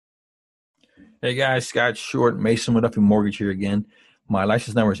Hey guys, Scott Short, Mason Duffy Mortgage here again. My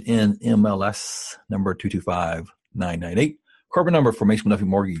license number is NMLS number 225998. Corporate number for Mason Duffy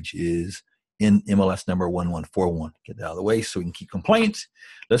Mortgage is NMLS number 1141. Get that out of the way so we can keep complaints.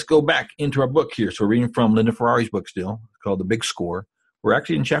 Let's go back into our book here. So we're reading from Linda Ferrari's book still, called The Big Score. We're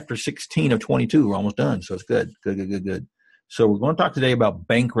actually in chapter 16 of 22. We're almost done, so it's good. Good. So we're going to talk today about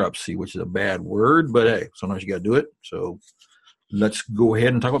bankruptcy, which is a bad word, but hey, sometimes you got to do it. So let's go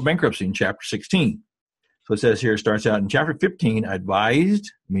ahead and talk about bankruptcy in chapter 16. So it says here, it starts out in chapter 15, I advised,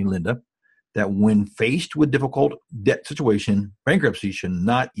 me, Linda, that when faced with difficult debt situation, bankruptcy should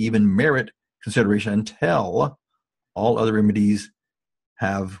not even merit consideration until all other remedies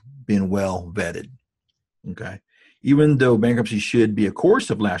have been well vetted. Okay. Even though bankruptcy should be a course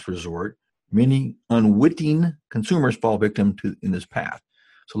of last resort, many unwitting consumers fall victim to in this path.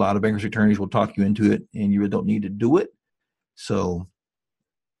 So a lot of bankruptcy attorneys will talk you into it, and you really don't need to do it. So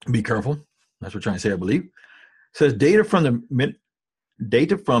be careful. That's what we're trying to say, I believe. It says data from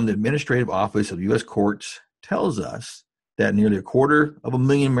the Administrative Office of U.S. Courts tells us that nearly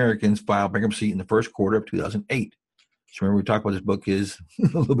 250,000 Americans filed bankruptcy in the first quarter of 2008. So remember, we talked about this book is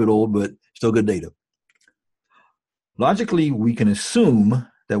a little bit old, but still good data. Logically, we can assume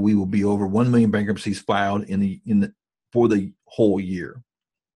that we will be over 1 million bankruptcies filed for the whole year.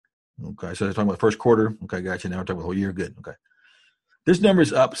 Okay, so they're talking about the first quarter. Okay, gotcha. Now we're talking about the whole year. Good. Okay. This number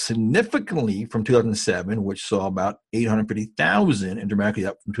is up significantly from 2007, which saw about 850,000, and dramatically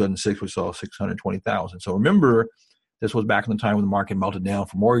up from 2006, which saw 620,000. So remember, this was back in the time when the market melted down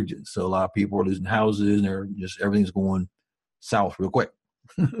for mortgages. So a lot of people were losing houses, and everything's going south real quick.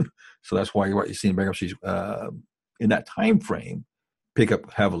 So that's why you're seeing bankruptcies in that time frame pick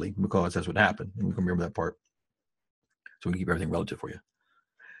up heavily, because that's what happened. And we can remember that part. So we can keep everything relative for you.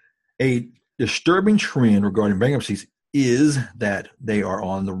 A disturbing trend regarding bankruptcies is that they are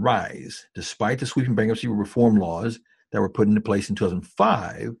on the rise, despite the sweeping bankruptcy reform laws that were put into place in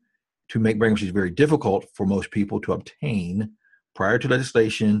 2005 to make bankruptcies very difficult for most people to obtain prior to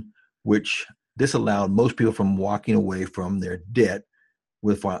legislation, which disallowed most people from walking away from their debt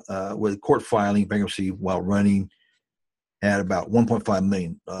with court filing bankruptcy while running at about 1.5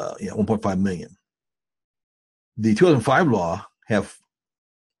 million. 1.5 million. The 2005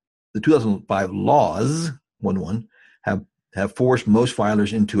 laws, have forced most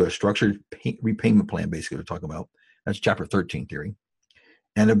filers into a structured repayment plan, basically, we're talking about. That's chapter 13 theory,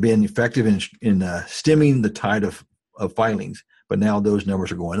 and have been effective in stemming the tide of filings. But now those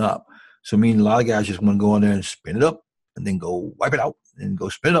numbers are going up. So meaning a lot of guys just want to go in there and spin it up and then go wipe it out and go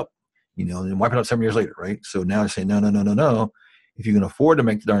spin it up, and wipe it out 7 years later, right? So now they're saying, no. If you can afford to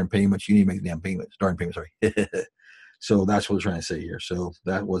make the darn payments, you need to make the damn payments. So that's what we're trying to say here. So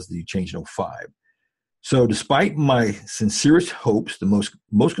that was the change in 2005. So despite my sincerest hopes,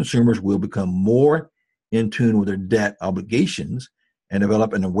 most consumers will become more in tune with their debt obligations and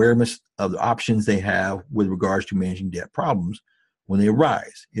develop an awareness of the options they have with regards to managing debt problems when they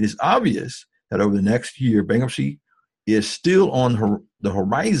arise. It is obvious that over the next year, bankruptcy is still on the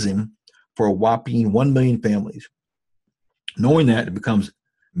horizon for a whopping 1 million families. Knowing that, it becomes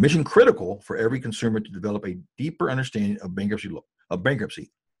mission critical for every consumer to develop a deeper understanding of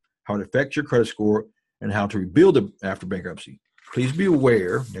bankruptcy, how it affects your credit score, and how to rebuild it after bankruptcy. Please be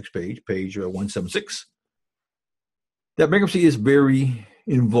aware, next page 176, that bankruptcy is a very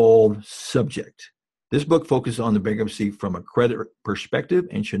involved subject. This book focuses on the bankruptcy from a credit perspective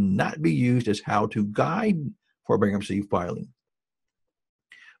and should not be used as how-to guide for bankruptcy filing.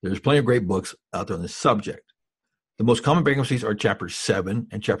 There's plenty of great books out there on this subject. The most common bankruptcies are chapter 7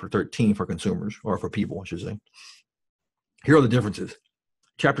 and chapter 13 for consumers, or for people, I should say. Here are the differences.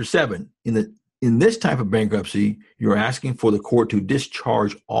 Chapter 7, in this type of bankruptcy, you're asking for the court to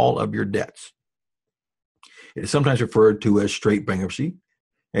discharge all of your debts. It is sometimes referred to as straight bankruptcy.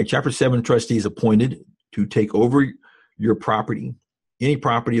 A Chapter 7 trustee is appointed to take over your property. Any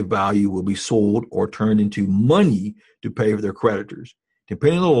property of value will be sold or turned into money to pay for their creditors.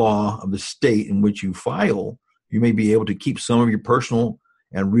 Depending on the law of the state in which you file, you may be able to keep some of your personal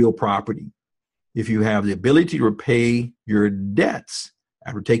and real property. If you have the ability to repay your debts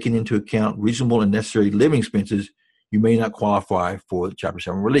after taking into account reasonable and necessary living expenses, you may not qualify for the Chapter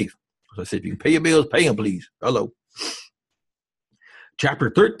 7 relief. So I said, if you can pay your bills, pay them, please. Hello.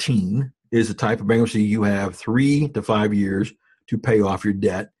 Chapter 13 is the type of bankruptcy you have 3 to 5 years to pay off your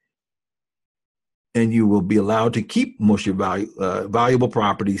debt, and you will be allowed to keep most of your valuable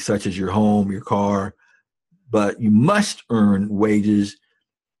property, such as your home, your car, but you must earn wages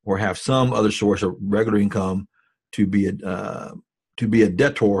or have some other source of regular income to be a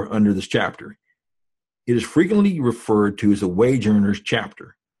debtor under this chapter. It is frequently referred to as a wage earners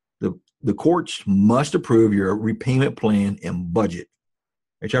chapter. The courts must approve your repayment plan and budget.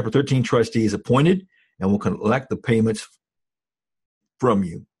 A Chapter 13 trustee is appointed and will collect the payments from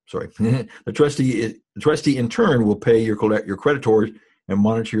you. Sorry, the trustee in turn will pay your creditors and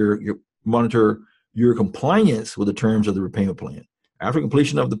monitor your compliance with the terms of the repayment plan. After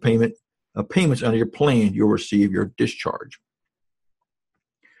completion of the payments under your plan, you'll receive your discharge.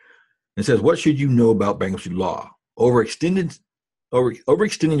 It says, what should you know about bankruptcy law? Overextending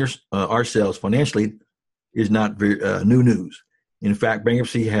ourselves financially is not very new news. In fact,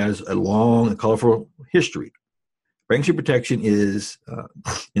 bankruptcy has a long and colorful history. Bankruptcy protection is,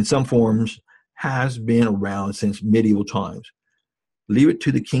 in some forms, has been around since medieval times. Leave it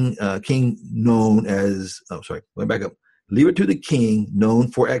to the king known as, Leave it to the king known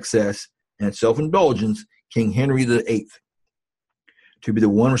for excess and self-indulgence, King Henry VIII, to be the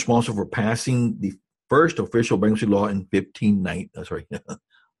one responsible for passing the first official bankruptcy law in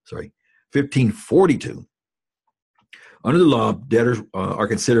 1542. Under the law, debtors are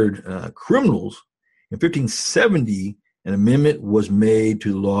considered criminals. In 1570, an amendment was made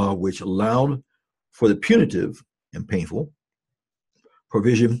to the law which allowed for the punitive and painful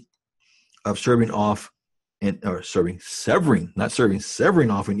provision of severing off an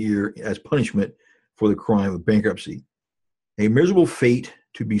ear as punishment for the crime of bankruptcy. A miserable fate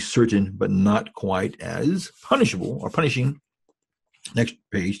to be certain, but not quite as punishable or punishing. Next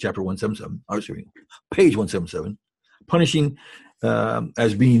page, chapter 177. Page 177. Punishing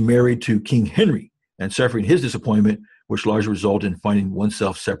as being married to King Henry and suffering his disappointment, which largely resulted in finding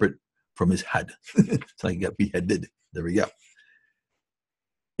oneself separate from his head. It's like he got beheaded. There we go.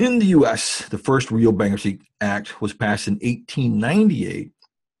 In the U.S., the first real bankruptcy act was passed in 1898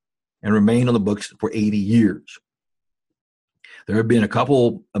 and remained on the books for 80 years. There have been a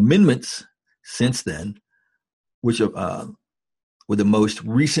couple amendments since then, which with the most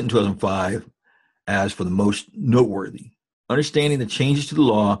recent in 2005 as for the most noteworthy. Understanding the changes to the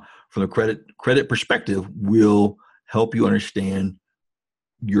law from the credit perspective will help you understand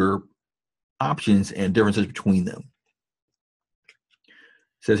your options and differences between them.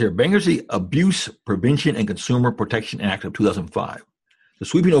 It says here, Bankruptcy Abuse Prevention and Consumer Protection Act of 2005. The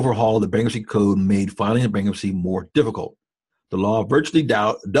sweeping overhaul of the bankruptcy code made filing a bankruptcy more difficult. The law virtually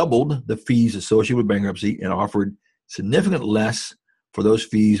doubled the fees associated with bankruptcy and offered significantly less for those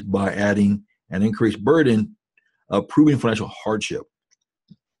fees by adding an increased burden of proving financial hardship.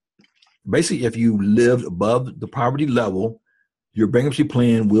 Basically, if you lived above the poverty level, your bankruptcy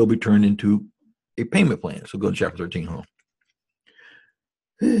plan will be turned into a payment plan. So go to chapter 13 home.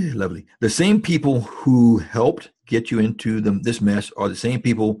 Lovely. The same people who helped get you into this mess are the same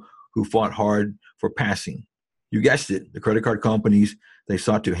people who fought hard for passing. You guessed it, the credit card companies, they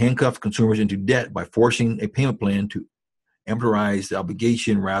sought to handcuff consumers into debt by forcing a payment plan to amortize the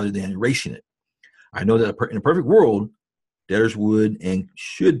obligation rather than erasing it. I know that in a perfect world, debtors would and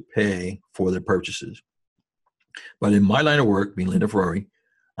should pay for their purchases. But in my line of work, being Linda Ferrari,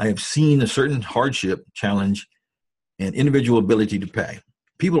 I have seen a certain hardship challenge and individual ability to pay.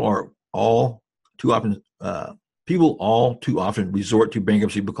 People all too often resort to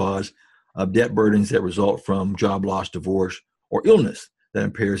bankruptcy because of debt burdens that result from job loss, divorce, or illness that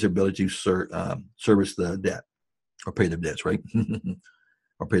impairs their ability to service the debt or pay their debts, right?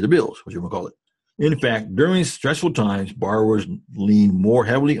 Or pay the bills, what you want to call it. In fact, during stressful times, borrowers lean more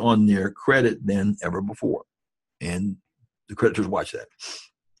heavily on their credit than ever before. And the creditors watch that.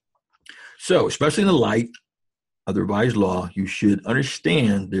 So, especially in the light of the revised law, you should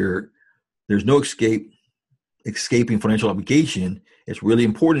understand there's no escaping financial obligation. It's really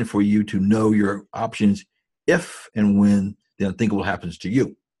important for you to know your options if and when the unthinkable happens to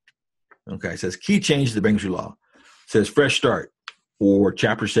you. Okay, it says key change to the bankruptcy law. It says fresh start or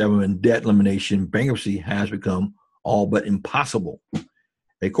Chapter 7 debt elimination. Bankruptcy has become all but impossible.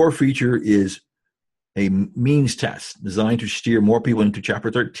 A core feature is a means test designed to steer more people into Chapter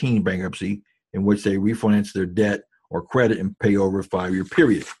 13 bankruptcy, in which they refinance their debt or credit and pay over a 5-year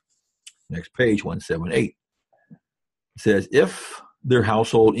period. Next page, 178. It says, if their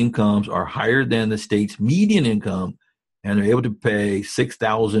household incomes are higher than the state's median income and they're able to pay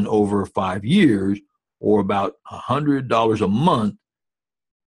 $6,000 over 5 years, or about $100 a month,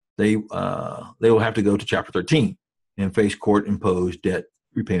 they will have to go to Chapter 13 and face court-imposed debt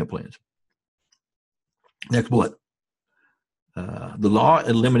repayment plans. Next bullet. The law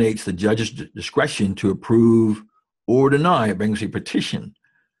eliminates the judge's discretion to approve or deny a bankruptcy petition.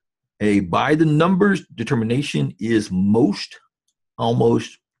 A by-the-numbers determination is A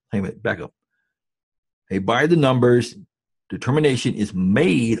by-the-numbers determination is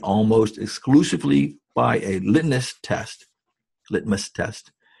made almost exclusively by a litmus test,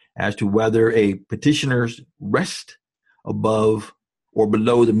 as to whether a petitioner's rest above or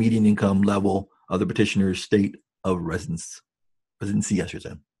below the median income level of the petitioner's state of residency, I should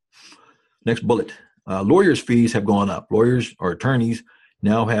say. Next bullet. Lawyers' fees have gone up. Lawyers or attorneys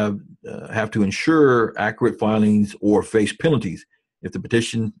now have to ensure accurate filings or face penalties if the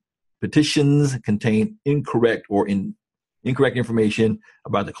petitions contain incorrect information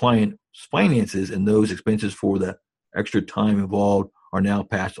about the client's finances, and those expenses for the extra time involved are now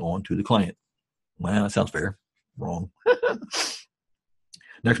passed on to the client. Well, that sounds fair. Wrong.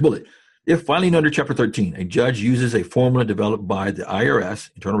 Next bullet. If filing under Chapter 13, a judge uses a formula developed by the IRS,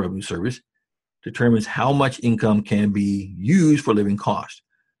 Internal Revenue Service, determines how much income can be used for living costs.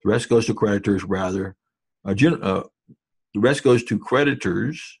 The rest goes to creditors the rest goes to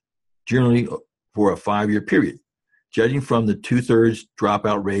creditors generally for a 5-year period. Judging from the 2/3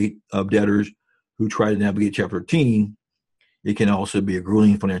 dropout rate of debtors who try to navigate Chapter 13, it can also be a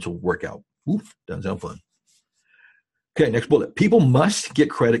grueling financial workout. Oof, doesn't sound fun. Okay, next bullet. People must get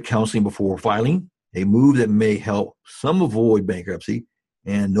credit counseling before filing, a move that may help some avoid bankruptcy,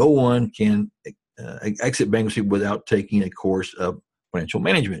 and no one can exit bankruptcy without taking a course of financial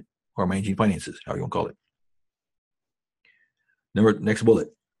management or managing finances, however you want to call it. Next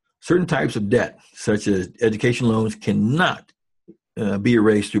bullet. Certain types of debt, such as education loans, cannot be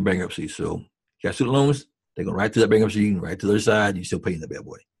erased through bankruptcy. So you got student loans, they go right to that bankruptcy, right to the other side, you're still paying that bad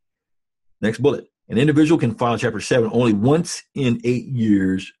boy. Next bullet. An individual can file Chapter 7 only once in 8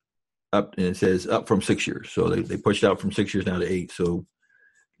 years, and it says up from 6 years. So they pushed out from 6 years now to 8, so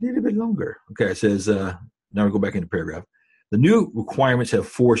a little bit longer. Okay, it says, now we go back into paragraph. The new requirements have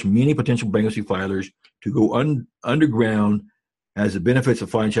forced many potential bankruptcy filers to go underground, as the benefits of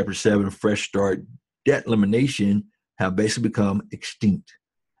filing Chapter 7, Fresh Start, debt elimination have basically become extinct.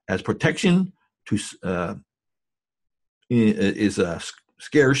 As protection is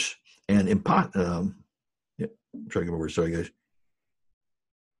scarce and I'm trying to get my words. Sorry, guys.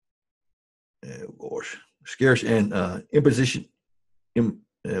 Scarce and impositions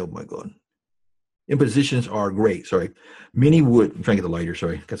are great. Sorry. Many would, I'm trying to get the lighter.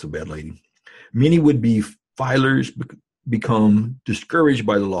 Sorry. Got some bad lighting. Many would-be filers become discouraged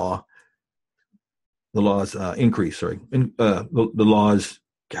by the law. The law's increase. Sorry. The law's,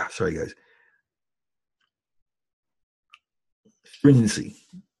 sorry, guys. Stringency.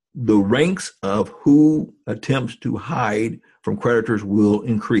 The ranks of who attempts to hide from creditors will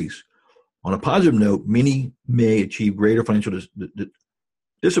increase. On a positive note, many may achieve greater financial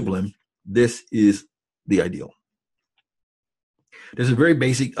discipline. This is the ideal. There's a very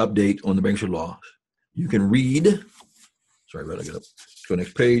basic update on the bankruptcy laws. You can read, sorry about that, I got to go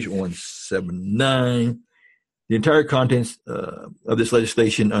next page, 179. The entire contents of this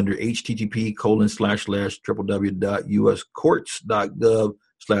legislation under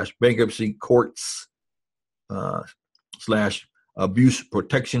http://www.uscourts.gov/bankruptcy courts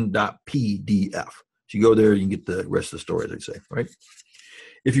 /abuseprotection.pdf. So you go there, you can get the rest of the story, as they say, right?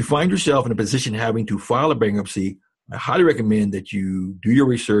 If you find yourself in a position having to file a bankruptcy, I highly recommend that you do your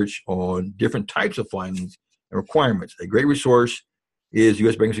research on different types of findings and requirements. A great resource is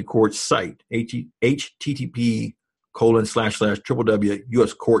U.S. Bankruptcy Court's site,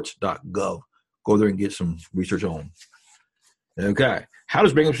 http://www.uscourts.gov. Go there and get some research on. Okay. How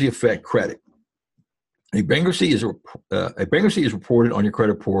does bankruptcy affect credit? A bankruptcy is reported on your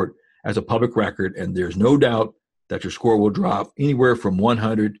credit report as a public record, and there's no doubt that your score will drop anywhere from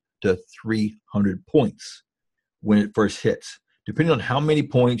 100 to 300 points when it first hits, depending on how many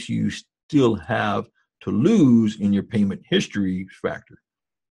points you still have to lose in your payment history factor.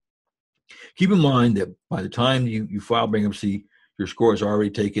 Keep in mind that by the time you file bankruptcy, your score has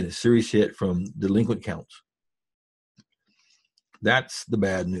already taken a serious hit from delinquent counts. That's the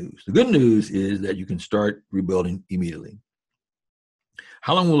bad news. The good news is that you can start rebuilding immediately.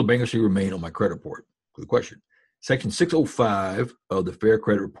 How long will a bankruptcy remain on my credit report? Good question. Section 605 of the Fair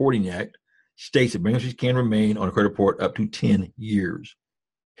Credit Reporting Act states that bankruptcies can remain on a credit report up to 10 years.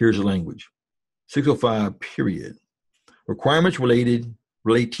 Here's the language. 605 period. Requirements relating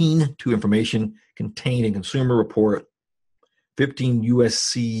to information contained in Consumer Report 15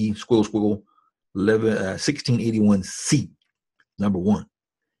 USC 1681C. Number 1.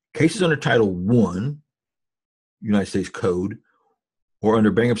 Cases under Title I, United States Code, or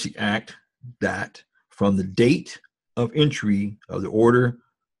under Bankruptcy Act that from the date of entry of the order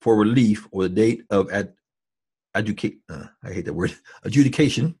for relief or the date of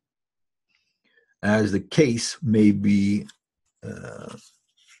adjudication, as the case may be, the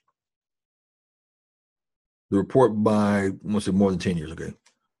report by, more than 10 years, okay.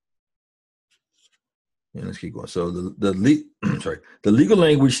 And let's keep going. So the legal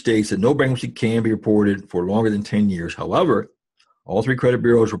language states that no bankruptcy can be reported for longer than 10 years. However, all three credit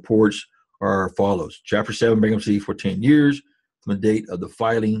bureaus reports are follows. Chapter 7 bankruptcy for 10 years from the date of the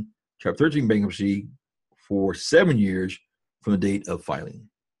filing. Chapter 13 bankruptcy for 7 years from the date of filing.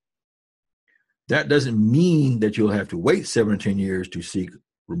 That doesn't mean that you'll have to wait 7 or 10 years to seek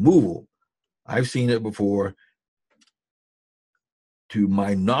removal. I've seen it before. To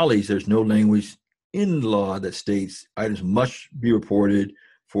my knowledge, there's no language in law that states items must be reported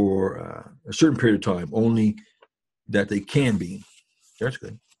for a certain period of time, only that they can be. That's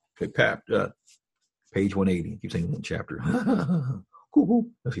good. Okay, Pat, page 180. Keep saying one chapter.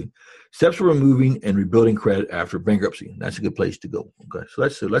 That's good. Steps for removing and rebuilding credit after bankruptcy. That's a good place to go. Okay,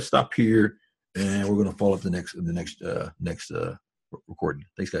 so let's stop here, and we're going to follow up the next recording.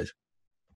 Thanks, guys.